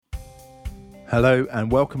Hello and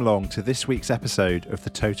welcome along to this week's episode of the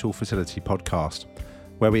Total Fertility Podcast,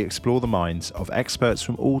 where we explore the minds of experts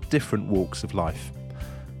from all different walks of life.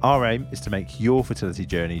 Our aim is to make your fertility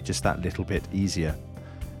journey just that little bit easier.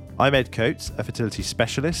 I'm Ed Coates, a fertility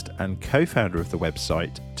specialist and co-founder of the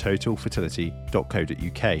website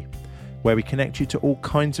totalfertility.co.uk, where we connect you to all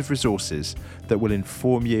kinds of resources that will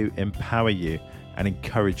inform you, empower you, and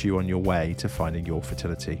encourage you on your way to finding your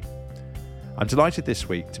fertility. I'm delighted this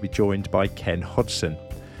week to be joined by Ken Hodgson.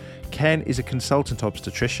 Ken is a consultant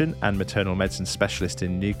obstetrician and maternal medicine specialist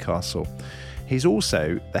in Newcastle. He's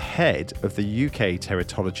also the head of the UK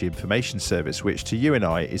Teratology Information Service, which to you and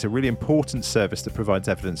I is a really important service that provides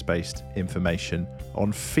evidence-based information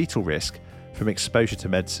on fetal risk from exposure to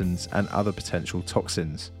medicines and other potential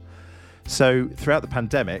toxins. So throughout the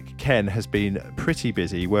pandemic, Ken has been pretty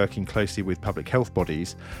busy working closely with public health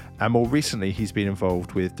bodies, and more recently he's been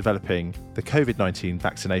involved with developing the COVID-19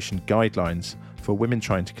 vaccination guidelines for women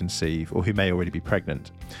trying to conceive or who may already be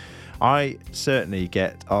pregnant. I certainly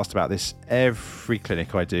get asked about this every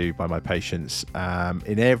clinic I do by my patients,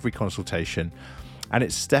 in every consultation, and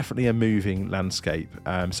it's definitely a moving landscape.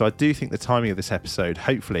 So I do think the timing of this episode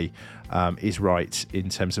hopefully is right in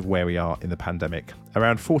terms of where we are in the pandemic.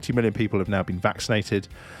 Around 40 million people have now been vaccinated,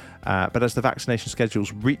 but as the vaccination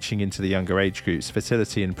schedule's reaching into the younger age groups,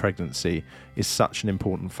 fertility and pregnancy is such an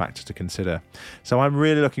important factor to consider. So I'm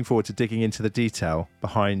really looking forward to digging into the detail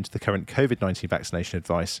behind the current COVID-19 vaccination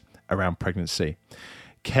advice around pregnancy.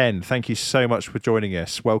 Ken, thank you so much for joining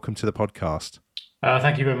us. Welcome to the podcast.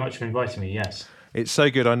 Thank you very much for inviting me, yes. It's so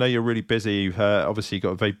good. I know you're really busy. You've obviously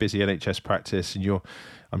got a very busy NHS practice, and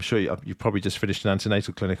I'm sure you've probably just finished an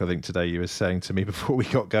antenatal clinic, I think, today. You were saying to me before we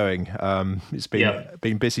got going. It's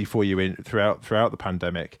been busy for you throughout the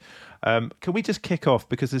pandemic. Can we just kick off,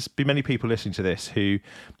 because there's been many people listening to this who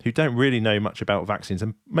don't really know much about vaccines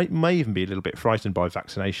and may even be a little bit frightened by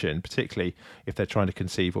vaccination, particularly if they're trying to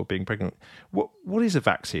conceive or being pregnant. What is a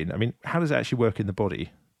vaccine? I mean, how does it actually work in the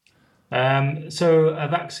body? So a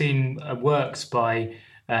vaccine works by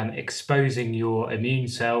exposing your immune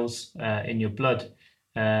cells in your blood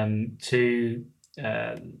to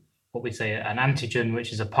what we say an antigen,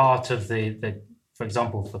 which is a part of the for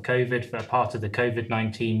example, for COVID, for a part of the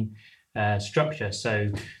COVID-19 structure. So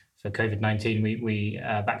for COVID-19, we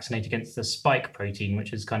vaccinate against the spike protein,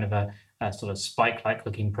 which is kind of a sort of spike-like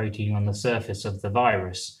looking protein on the surface of the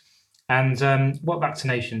virus. And what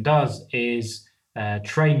vaccination does is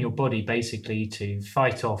train your body basically to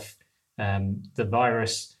fight off the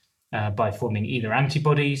virus by forming either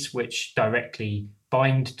antibodies, which directly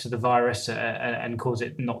bind to the virus and cause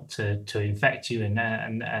it not to infect you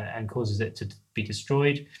and causes it to be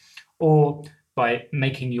destroyed, or by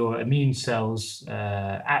making your immune cells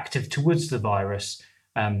active towards the virus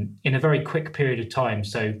in a very quick period of time.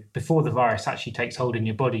 So before the virus actually takes hold in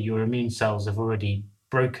your body, your immune cells have already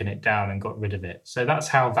broken it down and got rid of it. So that's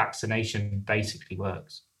how vaccination basically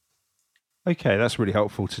works. Okay, that's really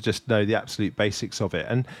helpful to just know the absolute basics of it.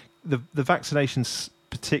 And the vaccinations,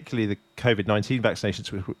 particularly the COVID-19 vaccinations,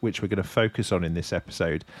 which we're going to focus on in this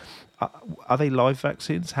episode, are they live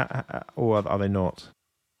vaccines or are they not?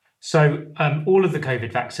 So all of the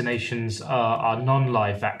COVID vaccinations are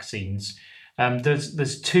non-live vaccines.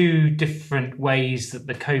 There's two different ways that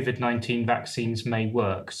the COVID-19 vaccines may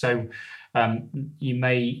work. So you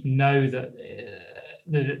may know that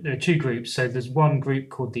there are two groups. So there's one group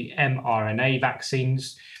called the mRNA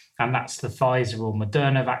vaccines, and that's the Pfizer or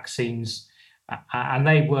Moderna vaccines. And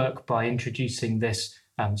they work by introducing this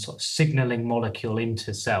sort of signaling molecule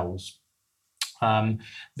into cells.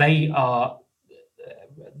 They are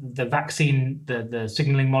the vaccine, the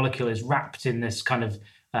signaling molecule is wrapped in this kind of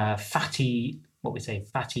fatty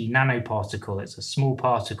nanoparticle. It's a small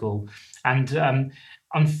particle, and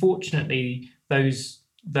unfortunately, those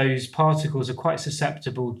particles are quite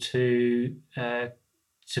susceptible to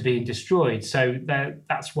being destroyed. So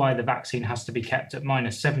that's why the vaccine has to be kept at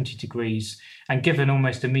minus 70 degrees and given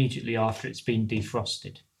almost immediately after it's been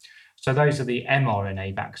defrosted. So those are the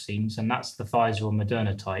mRNA vaccines, and that's the Pfizer or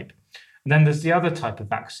Moderna type. And then there's the other type of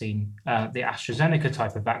vaccine, the AstraZeneca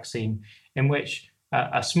type of vaccine, in which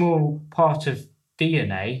a small part of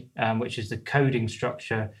DNA, which is the coding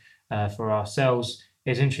structure for our cells,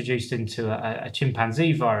 is introduced into a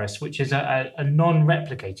chimpanzee virus, which is a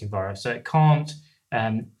non-replicating virus. So it can't,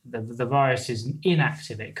 the virus is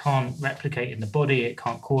inactive. It can't replicate in the body. It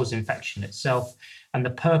can't cause infection itself. And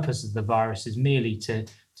the purpose of the virus is merely to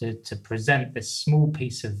present this small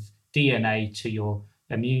piece of DNA to your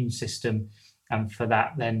immune system, and for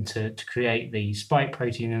that then to create the spike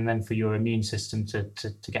protein, and then for your immune system to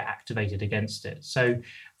get activated against it. So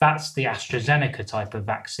that's the AstraZeneca type of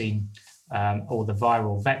vaccine. or the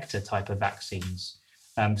viral vector type of vaccines.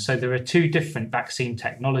 So there are two different vaccine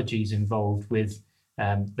technologies involved with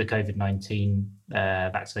the COVID-19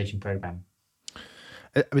 vaccination program.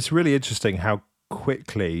 It's really interesting how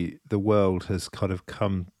quickly the world has kind of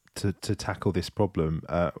come to tackle this problem.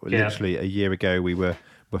 Literally a year ago, we were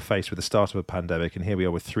faced with the start of a pandemic, and here we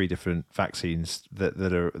are with 3 different vaccines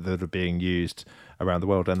that are being used around the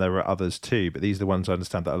world, and there are others too. But these are the ones I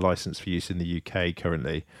understand that are licensed for use in the UK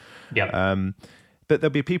currently. Yeah. But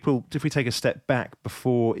there'll be people, if we take a step back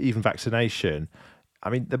before even vaccination. I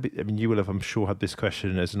mean, you will have, I'm sure, had this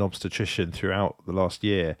question as an obstetrician throughout the last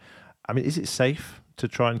year. I mean, is it safe to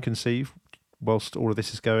try and conceive whilst all of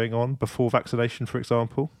this is going on before vaccination, for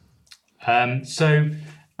example? So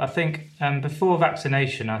I think before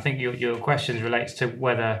vaccination, I think your question relates to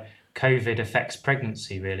whether COVID affects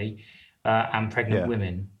pregnancy, really, and pregnant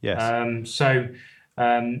women. Yes. So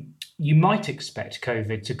you might expect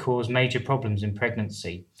COVID to cause major problems in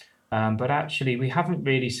pregnancy, but actually we haven't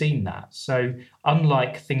really seen that. So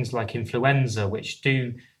unlike things like influenza, which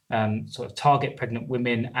do sort of target pregnant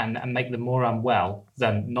women and make them more unwell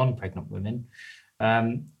than non-pregnant women,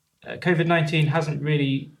 COVID-19 hasn't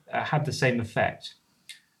really had the same effect.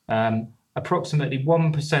 Approximately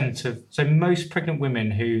 1% of, so most pregnant women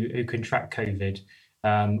who contract COVID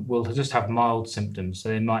will just have mild symptoms. So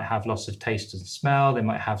they might have loss of taste and smell, they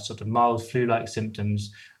might have sort of mild flu-like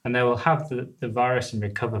symptoms, and they will have the virus and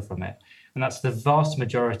recover from it. And that's the vast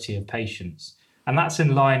majority of patients. And that's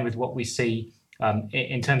in line with what we see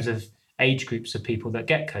in terms of age groups of people that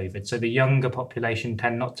get COVID. So the younger population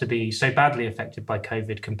tend not to be so badly affected by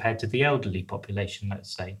COVID compared to the elderly population,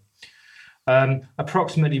 let's say.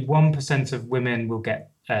 Approximately 1% of women will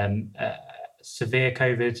get severe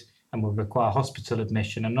COVID and will require hospital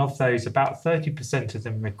admission. And of those, about 30% of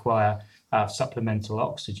them require supplemental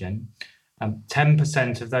oxygen.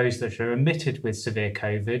 10% of those that are admitted with severe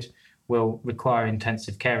COVID will require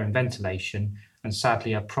intensive care and ventilation. And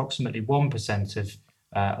sadly, approximately 1%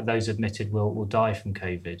 of those admitted will die from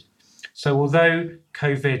COVID. So although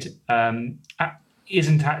COVID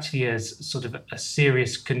isn't actually as sort of a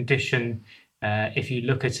serious condition, if you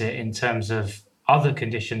look at it in terms of other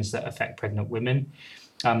conditions that affect pregnant women,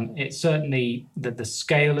 it's certainly the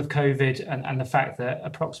scale of COVID and the fact that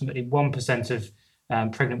approximately 1% of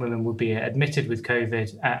pregnant women will be admitted with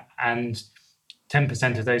COVID, and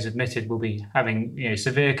 10% of those admitted will be having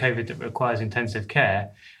severe COVID that requires intensive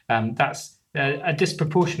care. That's a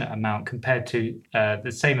disproportionate amount compared to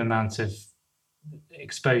the same amount of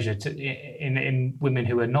exposure to in women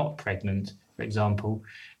who are not pregnant, for example.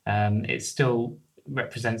 It still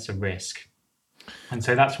represents a risk. And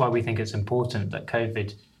so that's why we think it's important that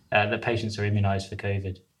that patients are immunised for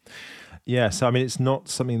COVID. Yeah, so I mean, it's not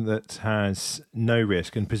something that has no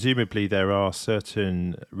risk, and presumably there are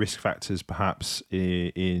certain risk factors, perhaps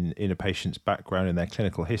in a patient's background, in their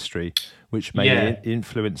clinical history, which may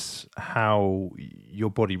influence how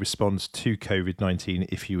your body responds to COVID-19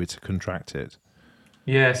 if you were to contract it.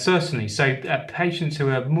 Yeah, certainly. So patients who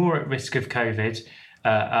are more at risk of COVID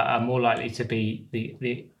are more likely to be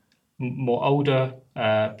the more older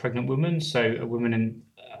pregnant women, so a woman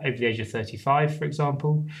over the age of 35, for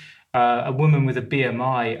example, a woman with a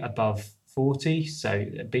BMI above 40, so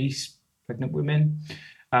obese pregnant women,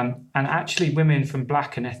 and actually women from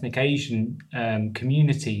Black and ethnic Asian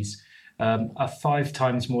communities are 5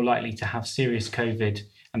 times more likely to have serious COVID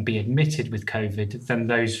and be admitted with COVID than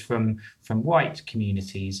those from white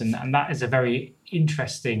communities. And that is a very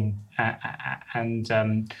interesting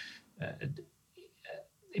and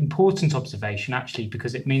important observation, actually,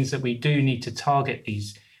 because it means that we do need to target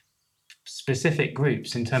these specific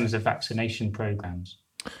groups in terms of vaccination programs.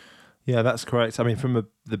 Yeah, that's correct. I mean, from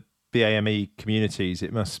the BAME communities,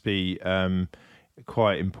 it must be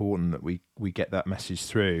quite important that we get that message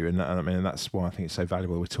through, and I mean, that's why I think it's so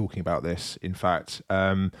valuable we're talking about this. In fact,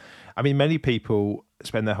 I mean, many people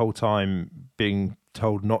spend their whole time being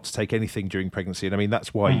told not to take anything during pregnancy, and I mean,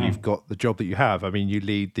 that's why you've got the job that you have. I mean, you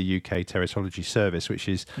lead the UK Teratology Service, which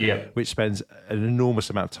spends an enormous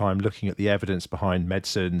amount of time looking at the evidence behind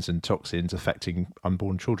medicines and toxins affecting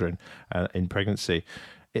unborn children in pregnancy.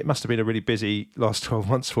 It must have been a really busy last 12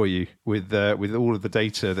 months for you with all of the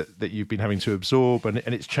data that you've been having to absorb, and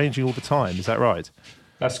it's changing all the time. Is that right?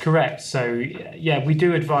 That's correct. So, yeah, we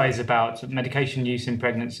do advise about medication use in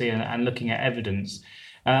pregnancy and looking at evidence.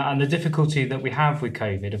 And the difficulty that we have with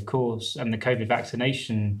COVID, of course, and the COVID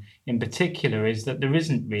vaccination in particular, is that there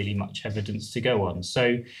isn't really much evidence to go on.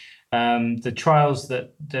 So the trials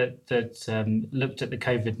that looked at the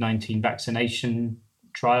COVID-19 vaccination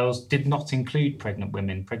trials did not include pregnant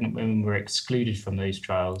women. Pregnant women were excluded from those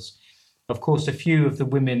trials. Of course, a few of the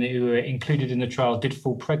women who were included in the trial did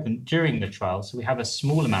fall pregnant during the trial. So we have a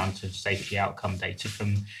small amount of safety outcome data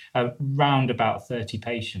from around about 30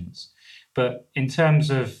 patients. But in terms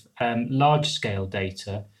of large-scale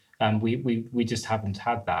data, we just haven't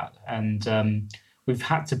had that. And we've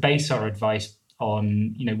had to base our advice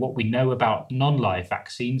on what we know about non-live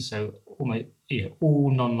vaccines. So almost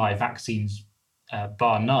all non-live vaccines,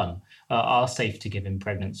 bar none, are safe to give in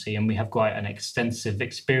pregnancy. And we have quite an extensive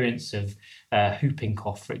experience of whooping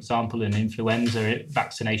cough, for example, and influenza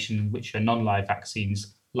vaccination, which are non-live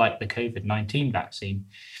vaccines like the COVID-19 vaccine.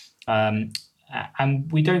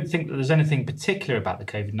 And we don't think that there's anything particular about the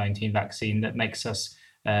COVID-19 vaccine that makes us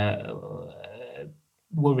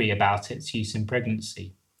worry about its use in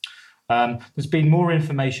pregnancy. There's been more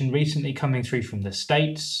information recently coming through from the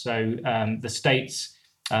States. So the States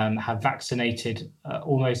have vaccinated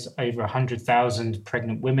almost over 100,000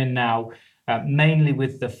 pregnant women now, mainly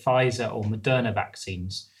with the Pfizer or Moderna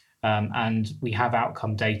vaccines. And we have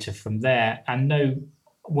outcome data from there and no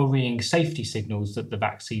worrying safety signals that the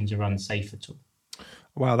vaccines are unsafe at all.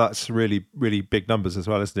 Wow, that's really, really big numbers as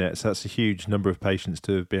well, isn't it? So that's a huge number of patients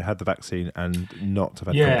to have had the vaccine and not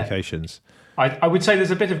have had complications. I would say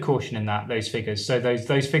there's a bit of caution in those figures. So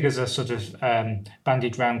those figures are sort of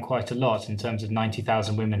bandied around quite a lot in terms of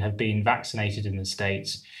 90,000 women have been vaccinated in the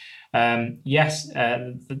States. Yes,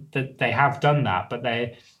 they have done that, but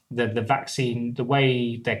the vaccine, the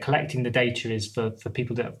way they're collecting the data is for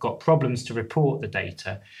people that have got problems to report the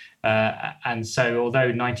data. And so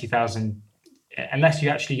although 90,000, unless you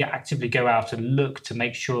actually actively go out and look to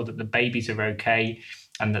make sure that the babies are okay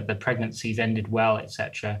and that the pregnancies ended well,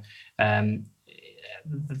 etc.,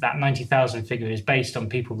 that 90,000 figure is based on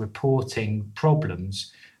people reporting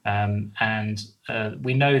problems. And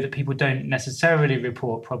we know that people don't necessarily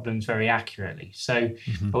report problems very accurately. So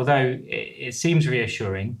although it seems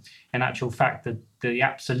reassuring, in actual fact, the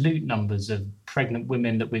absolute numbers of pregnant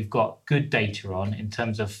women that we've got good data on in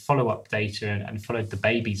terms of follow-up data and followed the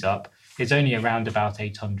babies up is only around about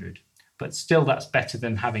 800. But still, that's better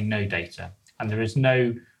than having no data. And there is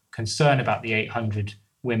no concern about the 800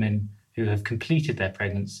 women who have completed their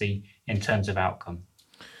pregnancy in terms of outcome.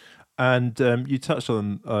 And you touched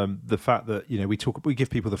on the fact that we give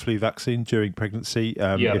people the flu vaccine during pregnancy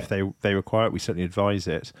if they require it. We certainly advise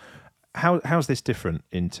it. How's this different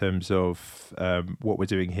in terms of what we're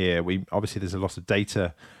doing here? Obviously there's a lot of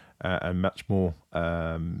data and much more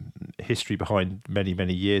history behind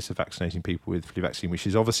many years of vaccinating people with flu vaccine, which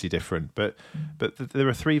is obviously different. But there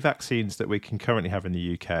are 3 vaccines that we can currently have in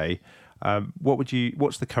the UK.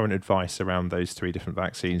 What's the current advice around those 3 different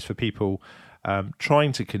vaccines for people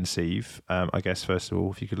trying to conceive? I guess first of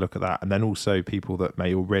all, if you could look at that, and then also people that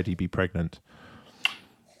may already be pregnant.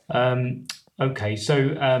 Okay, so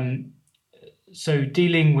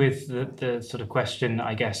dealing with the sort of question,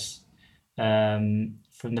 I guess,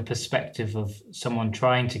 from the perspective of someone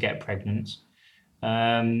trying to get pregnant,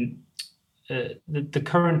 the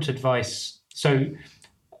current advice. So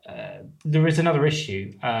there is another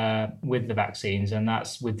issue with the vaccines, and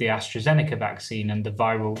that's with the AstraZeneca vaccine and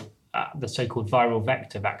the so-called viral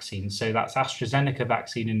vector vaccine. So that's AstraZeneca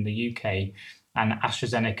vaccine in the UK and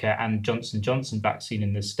AstraZeneca and Johnson & Johnson vaccine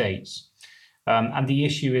in the States. And the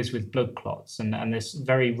issue is with blood clots and this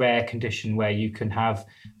very rare condition where you can have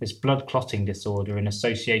this blood clotting disorder in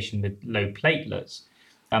association with low platelets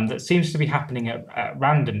that seems to be happening at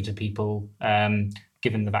random to people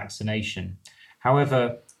given the vaccination.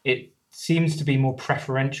 However, it seems to be more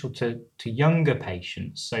preferential to younger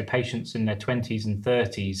patients. So patients in their 20s and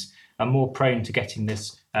 30s are more prone to getting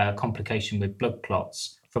this complication with blood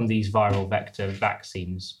clots from these viral vector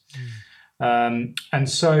vaccines. And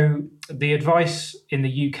so the advice in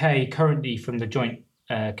the UK currently from the Joint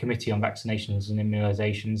Committee on Vaccinations and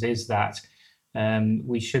Immunisations is that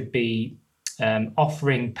we should be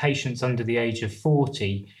offering patients under the age of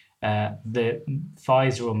 40 the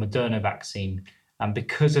Pfizer or Moderna vaccine, and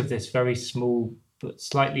because of this very small but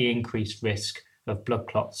slightly increased risk of blood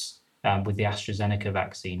clots with the AstraZeneca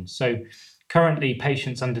vaccine. So currently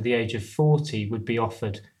patients under the age of 40 would be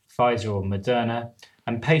offered Pfizer or Moderna,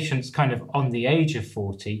 and patients kind of on the age of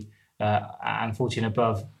 40 and 40 and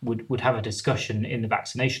above would have a discussion in the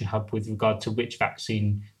vaccination hub with regard to which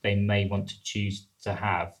vaccine they may want to choose to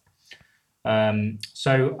have.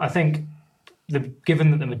 So I think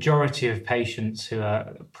given that the majority of patients who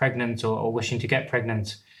are pregnant or wishing to get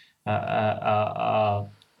pregnant are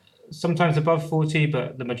sometimes above 40,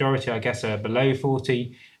 but the majority, I guess, are below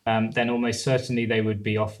 40, then almost certainly they would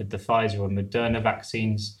be offered the Pfizer or Moderna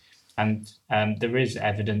vaccines. And there is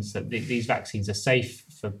evidence that these vaccines are safe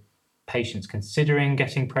for patients considering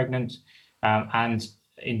getting pregnant. And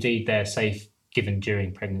indeed they're safe given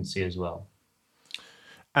during pregnancy as well.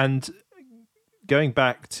 And going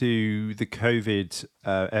back to the COVID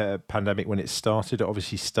pandemic, when it started, it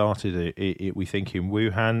obviously started, we think, in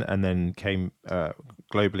Wuhan and then came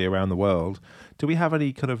globally around the world. Do we have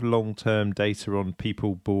any kind of long-term data on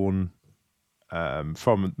people born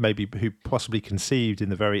from maybe who possibly conceived in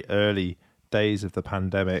the very early days of the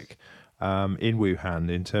pandemic in Wuhan,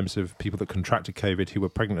 in terms of people that contracted COVID who were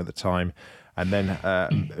pregnant at the time, and then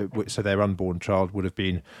so their unborn child would have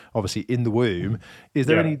been obviously in the womb? Is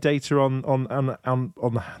there any data on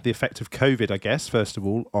the effect of COVID, I guess, first of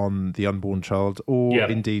all, on the unborn child, or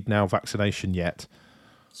indeed now vaccination yet?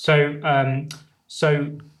 So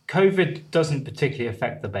COVID doesn't particularly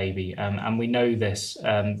affect the baby, and we know this.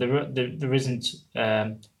 There isn't.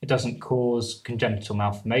 It doesn't cause congenital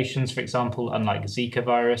malformations, for example, unlike Zika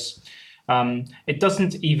virus. It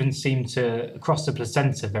doesn't even seem to cross the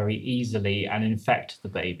placenta very easily and infect the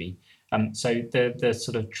baby. So the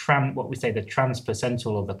sort of the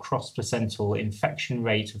transplacental or the cross-placental infection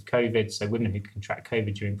rate of COVID, so women who contract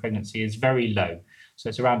COVID during pregnancy, is very low. So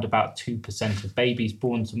it's around about 2% of babies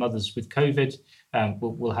born to mothers with COVID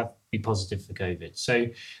will be positive for COVID. So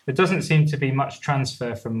there doesn't seem to be much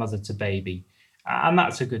transfer from mother to baby, and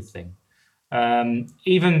that's a good thing.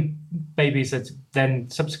 Even babies that then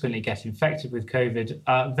subsequently get infected with COVID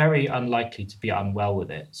are very unlikely to be unwell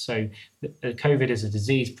with it. So COVID is a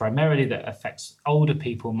disease primarily that affects older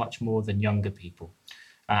people much more than younger people.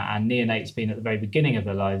 And neonates, being at the very beginning of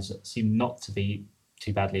their lives, seem not to be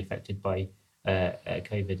too badly affected by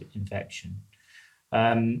COVID infection.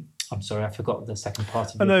 I'm sorry, I forgot the second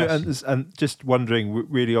part of your question. And just wondering,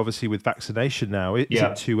 really, obviously, with vaccination now, is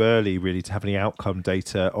it too early, really, to have any outcome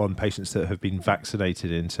data on patients that have been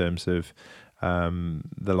vaccinated in terms of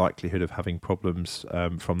the likelihood of having problems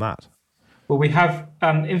from that? Well, we have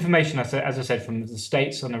information, as I said, from the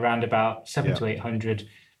States on around about 700 to 800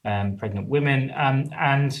 pregnant women,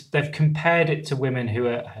 and they've compared it to women who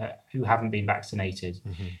haven't been vaccinated.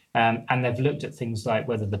 And they've looked at things like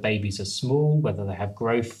whether the babies are small, whether they have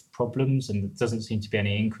growth problems, and there doesn't seem to be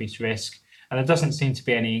any increased risk. And there doesn't seem to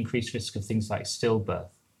be any increased risk of things like stillbirth.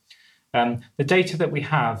 The data that we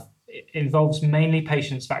have involves mainly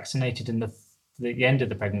patients vaccinated in the end of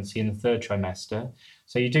the pregnancy, in the third trimester.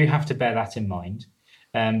 So you do have to bear that in mind,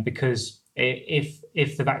 because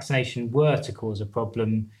if the vaccination were to cause a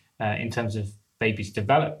problem in terms of baby's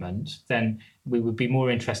development, then we would be more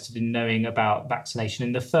interested in knowing about vaccination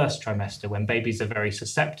in the first trimester, when babies are very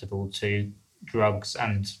susceptible to drugs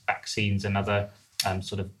and vaccines and other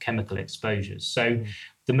sort of chemical exposures. So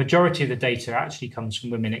the majority of the data actually comes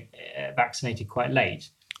from women vaccinated quite late.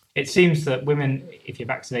 It seems that women, if you're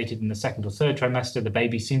vaccinated in the second or third trimester, the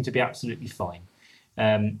babies seem to be absolutely fine.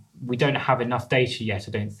 We don't have enough data yet,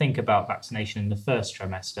 I don't think, about vaccination in the first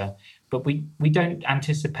trimester, but we don't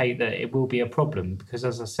anticipate that it will be a problem because,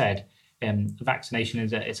 as I said, vaccination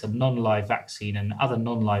it's a non-live vaccine, and other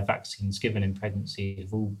non-live vaccines given in pregnancy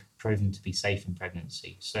have all proven to be safe in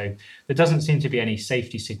pregnancy. So there doesn't seem to be any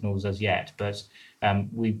safety signals as yet, but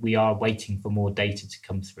we are waiting for more data to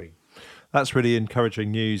come through. That's really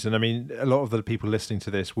encouraging news. And I mean, a lot of the people listening to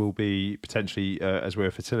this will be potentially, as we're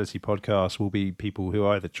a fertility podcast, will be people who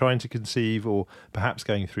are either trying to conceive or perhaps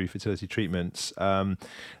going through fertility treatments.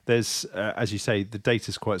 There's, as you say, the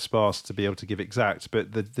data's quite sparse to be able to give exact,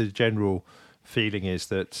 but the general feeling is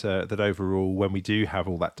that that overall, when we do have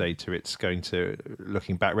all that data, it's going to,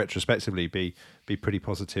 looking back retrospectively, be pretty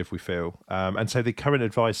positive, we feel. And so the current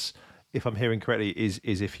advice, if I'm hearing correctly, is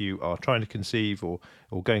if you are trying to conceive or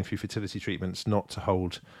going through fertility treatments, not to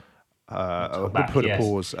put a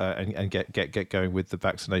pause and get going with the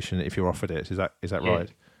vaccination if you're offered it. Is that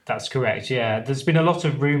right? That's correct. Yeah, there's been a lot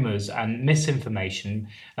of rumours and misinformation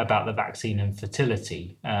about the vaccine and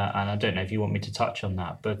fertility, and I don't know if you want me to touch on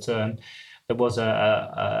that, but there was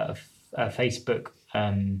a Facebook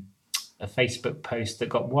post that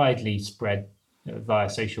got widely spread via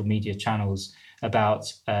social media channels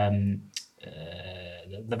about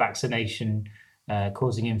the vaccination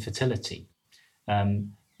causing infertility.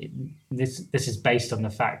 This is based on the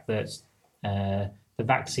fact that the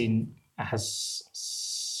vaccine has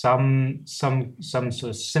some sort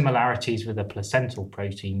of similarities with a placental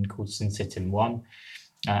protein called syncytin-1,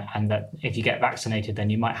 and that if you get vaccinated, then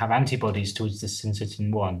you might have antibodies towards the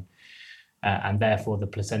syncytin-1. And therefore the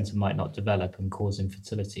placenta might not develop and cause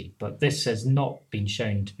infertility. But this has not been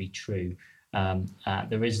shown to be true.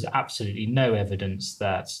 There is absolutely no evidence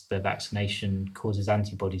that the vaccination causes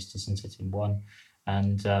antibodies to syncytin-1.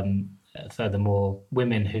 And furthermore,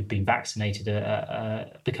 women who've been vaccinated are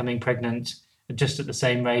becoming pregnant just at the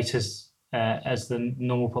same rate as as the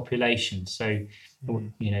normal population. So,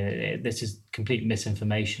 this is complete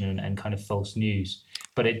misinformation and kind of false news.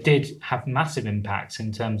 But it did have massive impacts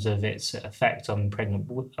in terms of its effect on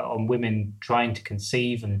on women trying to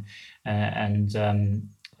conceive, and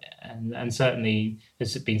certainly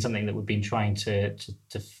this has been something that we've been trying to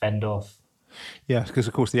fend off. Yeah, because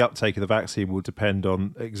of course the uptake of the vaccine will depend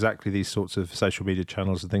on exactly these sorts of social media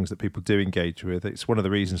channels and things that people do engage with. It's one of the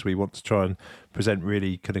reasons we want to try and present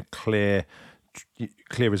really kind of clear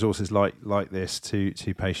resources like this to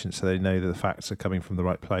patients, so they know that the facts are coming from the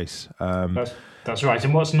right place. That's right.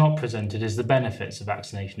 And what's not presented is the benefits of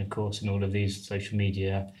vaccination, of course, in all of these social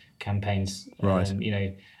media campaigns. Right.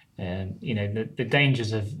 The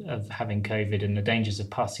dangers of having COVID and the dangers of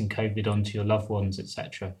passing COVID on to your loved ones,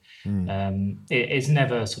 etc. It is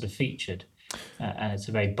never sort of featured, and it's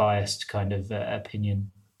a very biased kind of opinion.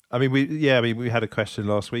 I mean, we had a question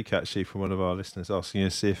last week actually from one of our listeners asking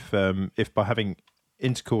us if by having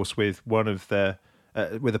intercourse with one of their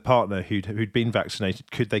with a partner who'd been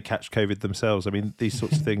vaccinated, could they catch COVID themselves? I mean, these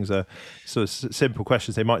sorts of things are sort of simple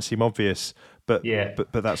questions. They might seem obvious, but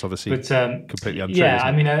that's obviously completely untrue. Yeah,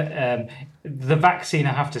 I mean, the vaccine,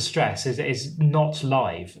 I have to stress, is not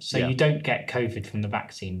live, so you don't get COVID from the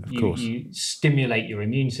vaccine. You stimulate your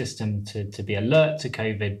immune system to be alert to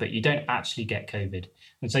COVID, but you don't actually get COVID,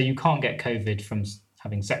 and so you can't get COVID from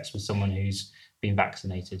having sex with someone who's been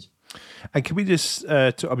vaccinated. And can we just,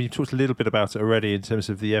 you talked a little bit about it already in terms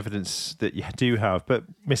of the evidence that you do have, but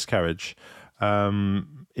miscarriage, or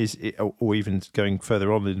even going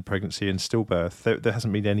further on in pregnancy and stillbirth, there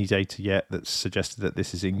hasn't been any data yet that's suggested that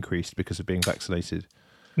this is increased because of being vaccinated.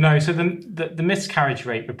 No, so the miscarriage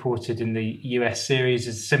rate reported in the US series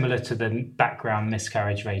is similar to the background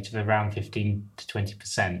miscarriage rate of around 15 to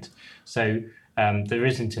 20%. So there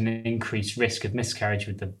isn't an increased risk of miscarriage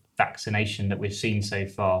with the vaccination that we've seen so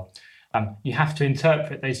far. You have to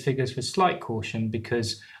interpret those figures with slight caution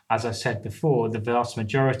because, as I said before, the vast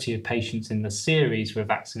majority of patients in the series were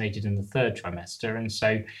vaccinated in the third trimester. And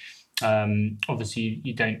so obviously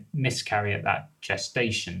you don't miscarry at that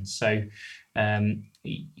gestation. So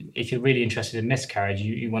if you're really interested in miscarriage,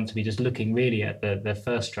 you want to be just looking really at the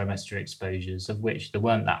first trimester exposures, of which there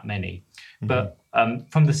weren't that many. Mm-hmm. But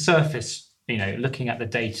from the surface, looking at the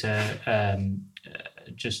data,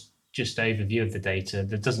 just overview of the data,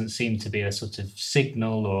 there doesn't seem to be a sort of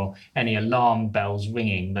signal or any alarm bells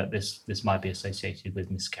ringing that this might be associated with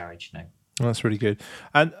miscarriage. No. Well, that's really good.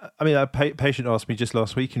 And I mean, a patient asked me just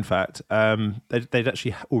last week, in fact, they'd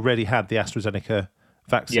actually already had the AstraZeneca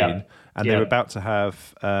vaccine, and they were about to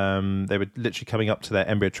have, they were literally coming up to their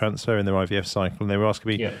embryo transfer in their IVF cycle, and they were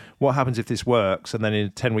asking me, what happens if this works? And then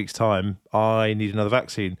in 10 weeks' time, I need another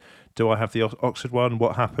vaccine. Do I have the Oxford one?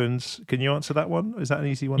 What happens? Can you answer that one? Is that an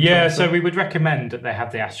easy one? Yeah, so we would recommend that they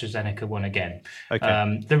have the AstraZeneca one again.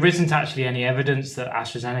 Okay. There isn't actually any evidence that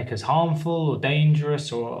AstraZeneca is harmful or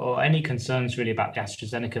dangerous or any concerns really about the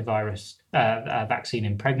AstraZeneca virus vaccine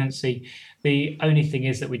in pregnancy. The only thing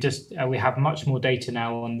is that we have much more data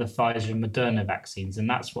now on the Pfizer and Moderna vaccines, and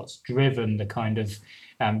that's what's driven the kind of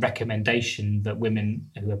recommendation that women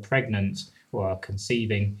who are pregnant or are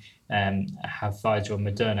conceiving have Pfizer or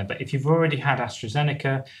Moderna. But if you've already had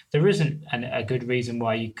AstraZeneca, there isn't a good reason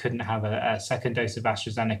why you couldn't have a second dose of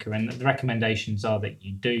AstraZeneca, and the recommendations are that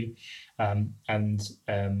you do. And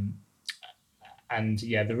there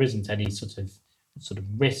isn't any sort of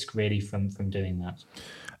risk really from doing that.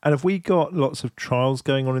 And have we got lots of trials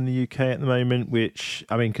going on in the UK at the moment, which,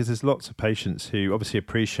 I mean, because there's lots of patients who obviously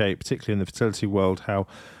appreciate, particularly in the fertility world,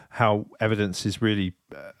 how evidence is really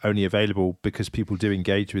only available because people do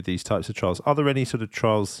engage with these types of trials. Are there any sort of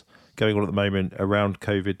trials going on at the moment around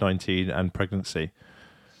COVID-19 and pregnancy?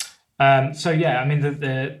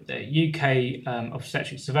 The UK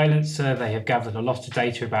Obstetric Surveillance Survey have gathered a lot of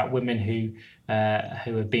data about women who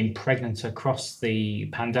have been pregnant across the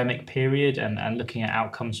pandemic period and looking at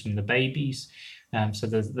outcomes from the babies. So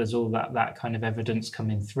there's all that kind of evidence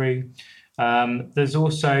coming through. There's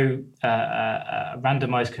also a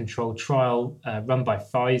randomized controlled trial run by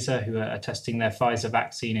Pfizer, who are testing their Pfizer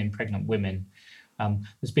vaccine in pregnant women.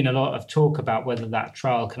 There's been a lot of talk about whether that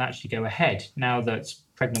trial can actually go ahead now that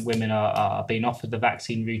pregnant women are being offered the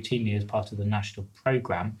vaccine routinely as part of the national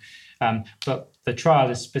programme. But the trial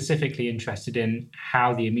is specifically interested in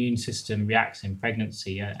how the immune system reacts in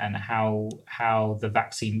pregnancy and how the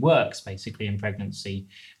vaccine works basically in pregnancy.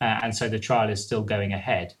 And so the trial is still going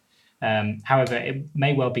ahead. However, it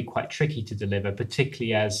may well be quite tricky to deliver,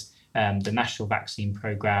 particularly as the national vaccine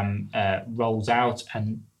programme rolls out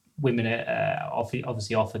and women are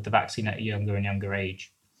obviously offered the vaccine at a younger and younger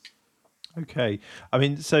age. Okay.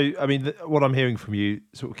 What I'm hearing from you,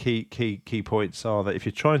 sort of key points are that if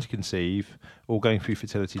you're trying to conceive or going through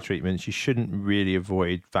fertility treatments, you shouldn't really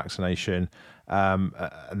avoid vaccination. And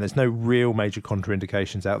there's no real major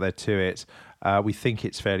contraindications out there to it. We think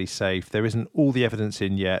it's fairly safe. There isn't all the evidence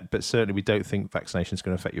in yet, but certainly we don't think vaccination is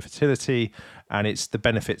going to affect your fertility. And it's the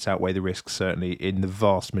benefits outweigh the risks, certainly in the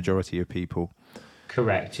vast majority of people.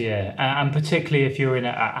 Correct, yeah. And particularly if you're in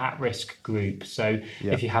an at-risk group. So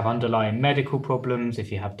if you have underlying medical problems,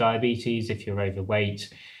 if you have diabetes, if you're overweight,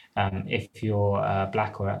 if you're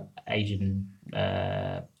Black or Asian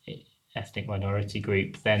ethnic minority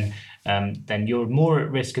group, then you're more at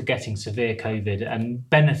risk of getting severe COVID and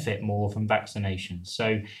benefit more from vaccinations.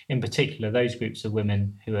 So in particular, those groups of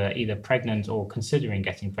women who are either pregnant or considering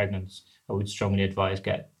getting pregnant, I would strongly advise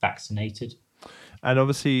get vaccinated. And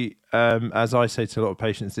obviously, as I say to a lot of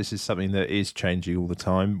patients, this is something that is changing all the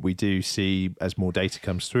time. We do see, as more data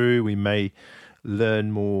comes through, we may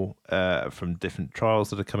learn more from different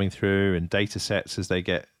trials that are coming through and data sets as they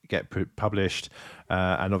get published.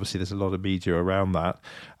 And obviously, there's a lot of media around that.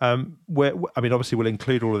 Obviously, we'll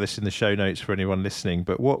include all of this in the show notes for anyone listening.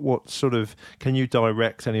 But what sort of, can you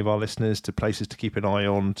direct any of our listeners to places to keep an eye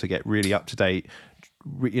on to get really up to date?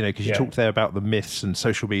 Because you talked there about the myths and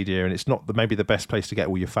social media, and it's not maybe the best place to get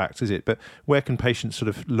all your facts, is it? But where can patients sort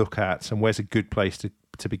of look at, and where's a good place to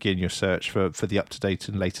begin your search for the up-to-date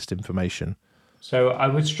and latest information? So I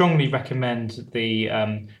would strongly recommend the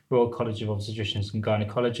Royal College of Obstetricians and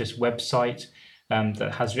Gynecologists website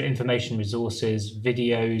that has information resources,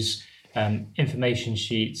 videos, information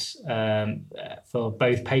sheets for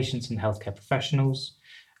both patients and healthcare professionals.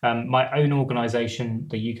 My own organisation,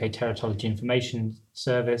 the UK Teratology Information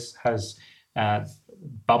Service, has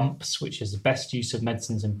BUMPS, which is the best use of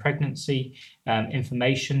medicines in pregnancy,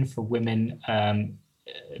 information for women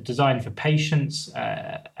designed for patients,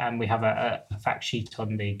 and we have a fact sheet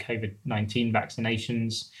on the COVID-19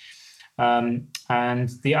 vaccinations. And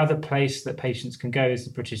the other place that patients can go is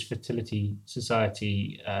the British Fertility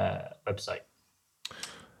Society website.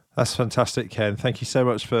 That's fantastic, Ken. Thank you so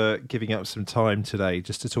much for giving up some time today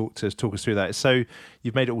just to talk us through that. So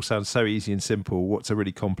you've made it all sound so easy and simple. What's a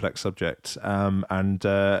really complex subject, and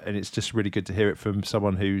it's just really good to hear it from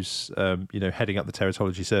someone who's heading up the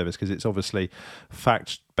teratology service, because it's obviously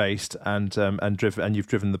fact based and driven, and you've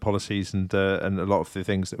driven the policies and a lot of the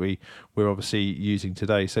things that we're obviously using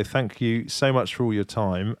today. So thank you so much for all your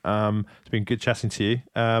time. It's been good chatting to you.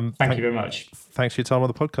 Thank you very much. Thanks for your time on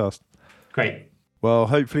the podcast. Great. Well,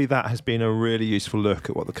 hopefully that has been a really useful look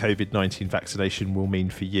at what the COVID-19 vaccination will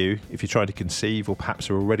mean for you if you're trying to conceive or perhaps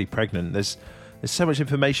are already pregnant. There's so much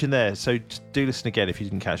information there, so do listen again if you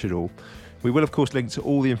didn't catch it all. We will, of course, link to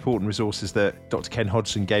all the important resources that Dr. Ken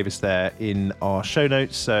Hodgson gave us there in our show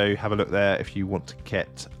notes, so have a look there if you want to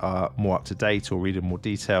get more up to date or read in more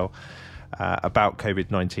detail about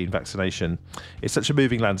COVID-19 vaccination. It's such a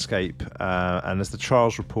moving landscape, and as the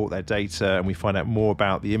trials report their data and we find out more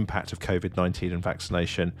about the impact of COVID-19 and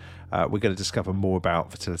vaccination, we're going to discover more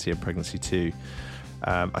about fertility and pregnancy too.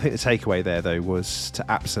 I think the takeaway there, though, was to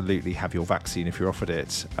absolutely have your vaccine if you're offered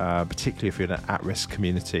it, particularly if you're in an at-risk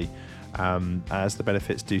community, as the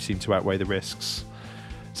benefits do seem to outweigh the risks.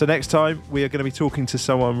 So next time, we are going to be talking to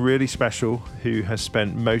someone really special who has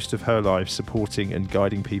spent most of her life supporting and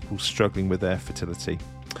guiding people struggling with their fertility.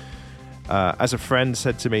 As a friend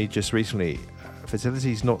said to me just recently,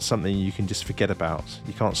 fertility is not something you can just forget about.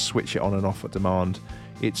 You can't switch it on and off at demand.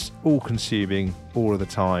 It's all-consuming all of the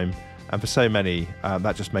time, and for so many,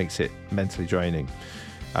 that just makes it mentally draining.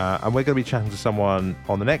 And we're going to be chatting to someone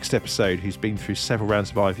on the next episode who's been through several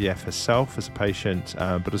rounds of IVF herself as a patient,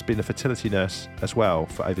 but has been a fertility nurse as well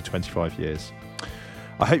for over 25 years.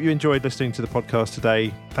 I hope you enjoyed listening to the podcast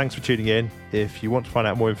today. Thanks for tuning in. If you want to find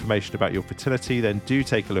out more information about your fertility, then do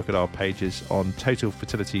take a look at our pages on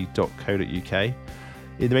totalfertility.co.uk.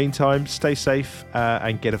 In the meantime, stay safe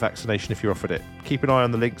and get a vaccination if you're offered it. Keep an eye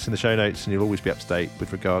on the links in the show notes and you'll always be up to date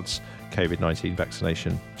with regards COVID-19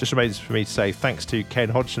 vaccination. Just remains for me to say thanks to Ken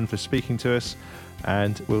Hodgson for speaking to us,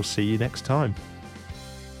 and we'll see you next time.